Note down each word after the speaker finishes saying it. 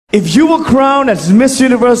If you were crowned as Miss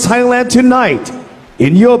Universe Thailand tonight,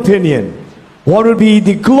 in your opinion, what would be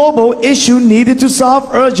the global issue needed to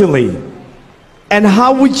solve urgently? And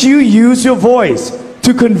how would you use your voice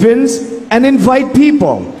to convince and invite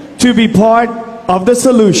people to be part of the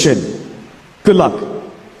solution? Good luck.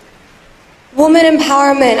 Women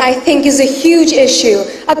empowerment, I think, is a huge issue,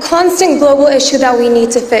 a constant global issue that we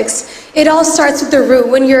need to fix. It all starts with the root.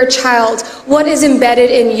 When you're a child, what is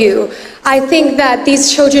embedded in you? I think that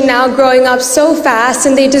these children now growing up so fast,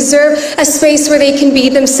 and they deserve a space where they can be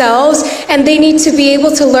themselves, and they need to be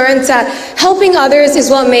able to learn that helping others is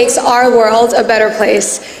what makes our world a better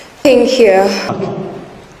place. Thank you.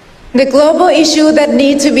 The global issue that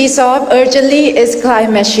needs to be solved urgently is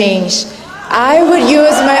climate change. I would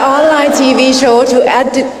use my online TV show to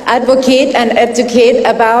advocate and educate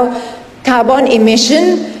about carbon emission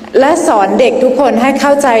และสอนเด็กทุกคนให้เข้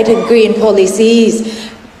าใจถึง green policies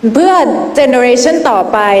เพื่อ generation ต่อ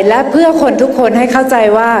ไปและเพื่อคนทุกคนให้เข้าใจ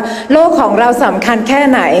ว่าโลกของเราสำคัญแค่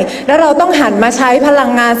ไหนและเราต้องหันมาใช้พลั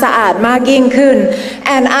งงานสะอาดมากยิ่งขึ้น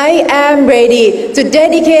and I am ready to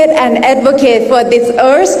dedicate and advocate for this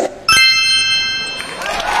earth.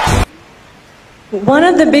 One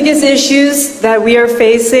of the biggest issues that we are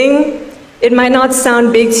facing, it might not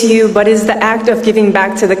sound big to you, but is the act of giving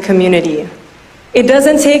back to the community. It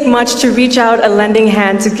doesn't take much to reach out a lending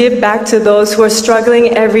hand to give back to those who are struggling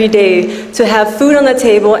every day to have food on the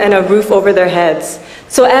table and a roof over their heads.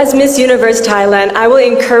 So as Miss Universe Thailand, I will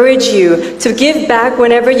encourage you to give back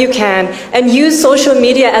whenever you can and use social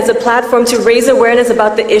media as a platform to raise awareness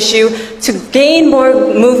about the issue, to gain more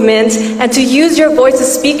movement, and to use your voice to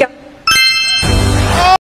speak out.